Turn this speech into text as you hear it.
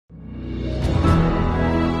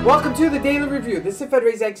Welcome to the Daily Review. This is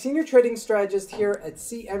Razak, Senior Trading Strategist here at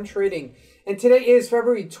CMTrading. And today is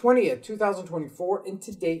February 20th, 2024, and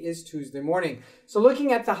today is Tuesday morning. So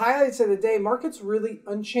looking at the highlights of the day, markets really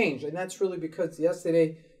unchanged. And that's really because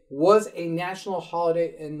yesterday was a national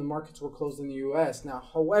holiday and the markets were closed in the U.S. Now,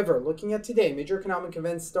 however, looking at today, major economic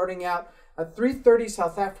events starting out at 3:30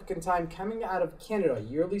 South African time, coming out of Canada,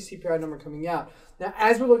 yearly CPI number coming out. Now,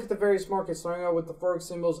 as we look at the various markets, starting out with the Forex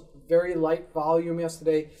symbols, very light volume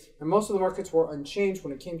yesterday, and most of the markets were unchanged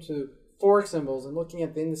when it came to Forex symbols. And looking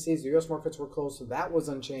at the indices, the U.S. markets were closed, so that was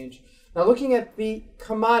unchanged. Now, looking at the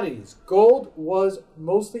commodities, gold was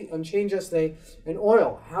mostly unchanged yesterday, and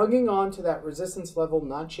oil hanging on to that resistance level,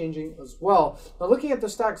 not changing as well. Now, looking at the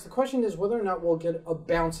stocks, the question is whether or not we'll get a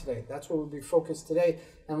bounce today. That's what we'll be focused today.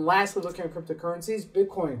 And lastly, looking at cryptocurrencies,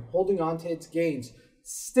 Bitcoin holding on to its gains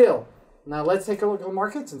still. Now, let's take a look at the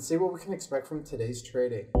markets and see what we can expect from today's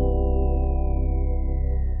trading.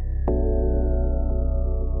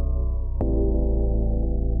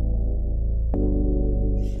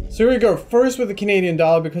 So here we go. First with the Canadian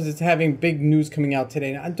dollar, because it's having big news coming out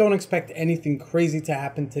today. Now, I don't expect anything crazy to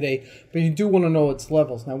happen today, but you do want to know its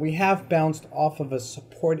levels. Now, we have bounced off of a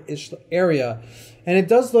support-ish area, and it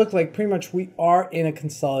does look like pretty much we are in a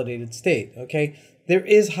consolidated state, okay? There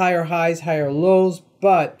is higher highs, higher lows,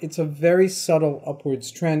 but it's a very subtle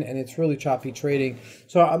upwards trend, and it's really choppy trading.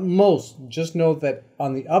 So at most, just know that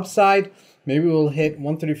on the upside, maybe we'll hit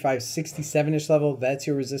 135.67-ish level. That's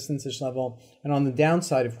your resistance-ish level. And on the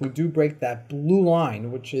downside, if we do break that blue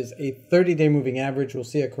line, which is a 30-day moving average, we'll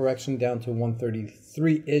see a correction down to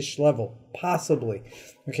 133-ish level, possibly.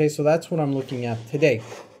 Okay, so that's what I'm looking at today.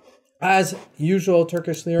 As usual,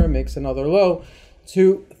 Turkish Lira makes another low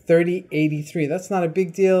to 30.83. That's not a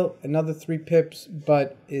big deal, another 3 pips,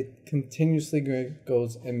 but it continuously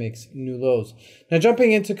goes and makes new lows. Now,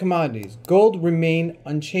 jumping into commodities, gold remained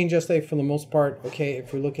unchanged yesterday for the most part. Okay,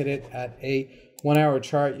 if we look at it at a 1-hour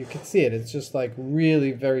chart, you can see it. It's just like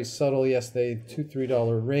really very subtle yesterday,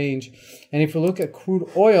 $2-3 range. And if you look at crude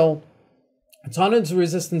oil, it's on its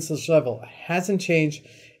resistance level. It hasn't changed,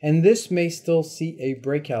 and this may still see a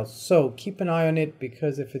breakout. So keep an eye on it,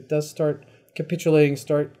 because if it does start capitulating,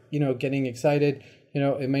 getting excited,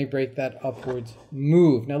 it may break that upwards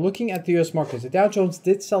move. Now, looking at the U.S. markets, the Dow Jones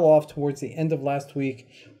did sell off towards the end of last week.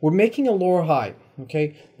 We're making a lower high,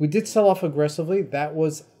 okay? We did sell off aggressively. That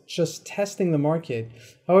was just testing the market.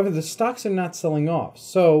 However, the stocks are not selling off.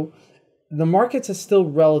 So the markets are still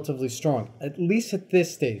relatively strong, at least at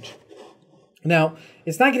this stage. Now,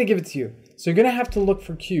 it's not going to give it to you. So you're going to have to look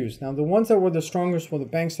for cues. Now, the ones that were the strongest were the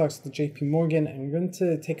bank stocks, the JP Morgan, and we're going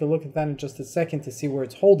to take a look at that in just a second to see where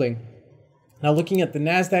it's holding. Now, looking at the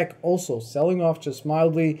NASDAQ, also selling off just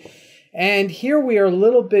mildly. And here we are a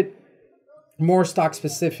little bit more stock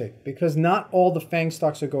specific, because not all the FANG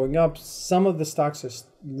stocks are going up. Some of the stocks are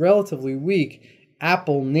relatively weak.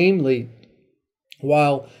 Apple, namely,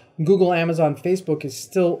 while Google, Amazon, Facebook is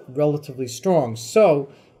still relatively strong. So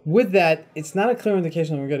with that, it's not a clear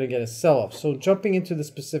indication that we're going to get a sell-off. So jumping into the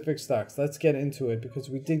specific stocks, let's get into it, because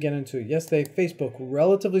we did get into it yesterday. Facebook,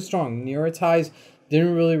 relatively strong, near its highs,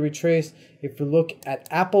 didn't really retrace. If we look at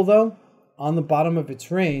Apple, though, on the bottom of its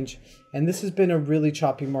range, and this has been a really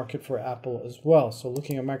choppy market for Apple as well. So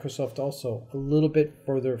looking at Microsoft, also a little bit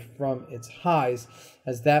further from its highs,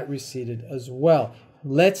 as that receded as well.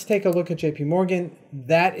 Let's take a look at JP Morgan.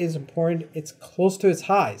 That is important. It's close to its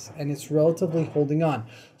highs, and it's relatively holding on.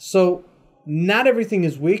 So not everything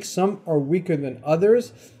is weak. Some are weaker than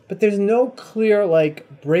others, but there's no clear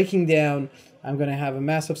breaking down, I'm going to have a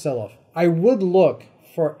massive sell-off. I would look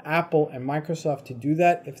for Apple and Microsoft to do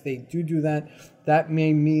that. If they do that, that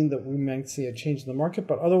may mean that we might see a change in the market,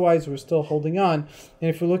 but otherwise we're still holding on. And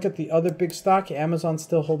if we look at the other big stock, Amazon's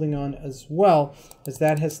still holding on as well, as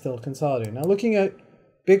that has still consolidated. Now, looking at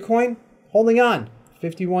Bitcoin, holding on,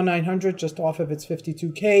 51,900, just off of its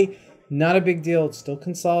 52K. Not a big deal. It's still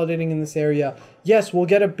consolidating in this area. Yes, we'll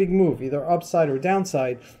get a big move, either upside or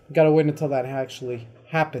downside. We've got to wait until that actually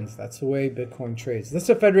happens. That's the way Bitcoin trades. This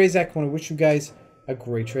is Razak. I want to wish you guys a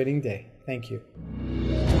great trading day. Thank you.